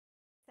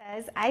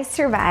Says I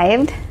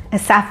survived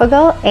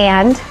esophageal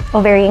and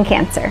ovarian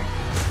cancer.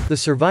 The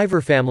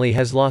survivor family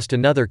has lost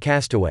another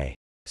castaway.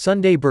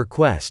 Sunday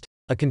Burquest,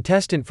 a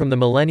contestant from the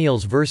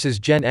Millennials vs.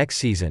 Gen X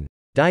season,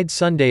 died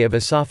Sunday of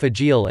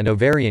esophageal and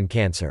ovarian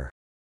cancer.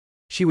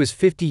 She was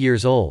 50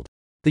 years old.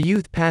 The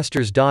youth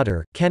pastor's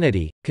daughter,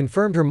 Kennedy,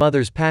 confirmed her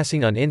mother's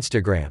passing on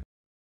Instagram,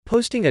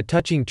 posting a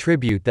touching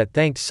tribute that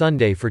thanked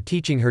Sunday for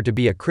teaching her to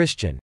be a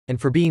Christian, and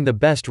for being the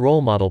best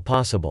role model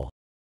possible.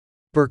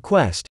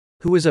 Burquest,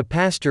 who was a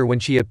pastor when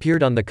she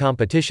appeared on the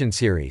competition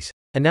series,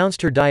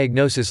 announced her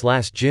diagnosis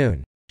last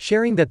June,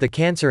 sharing that the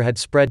cancer had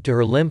spread to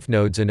her lymph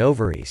nodes and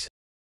ovaries.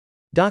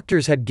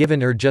 Doctors had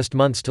given her just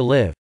months to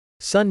live.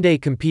 Sunday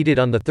competed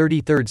on the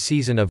 33rd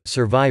season of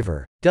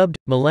Survivor, dubbed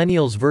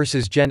Millennials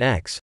vs. Gen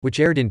X, which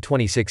aired in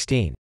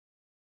 2016.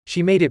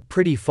 She made it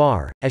pretty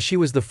far, as she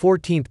was the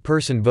 14th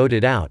person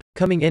voted out,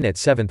 coming in at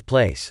 7th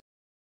place.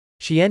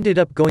 She ended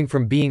up going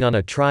from being on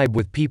a tribe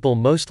with people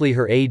mostly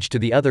her age to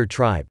the other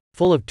tribe,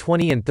 full of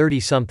 20 and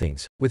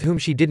 30-somethings, with whom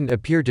she didn't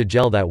appear to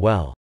gel that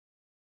well.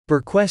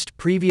 Burquest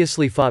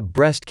previously fought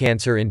breast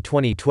cancer in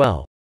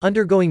 2012,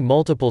 undergoing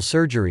multiple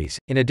surgeries,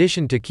 in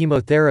addition to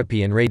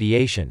chemotherapy and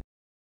radiation.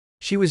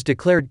 She was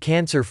declared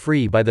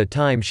cancer-free by the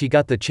time she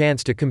got the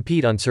chance to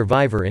compete on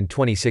Survivor in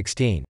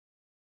 2016.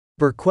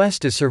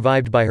 Burquest is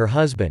survived by her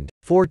husband,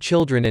 4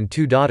 children and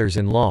 2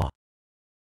 daughters-in-law.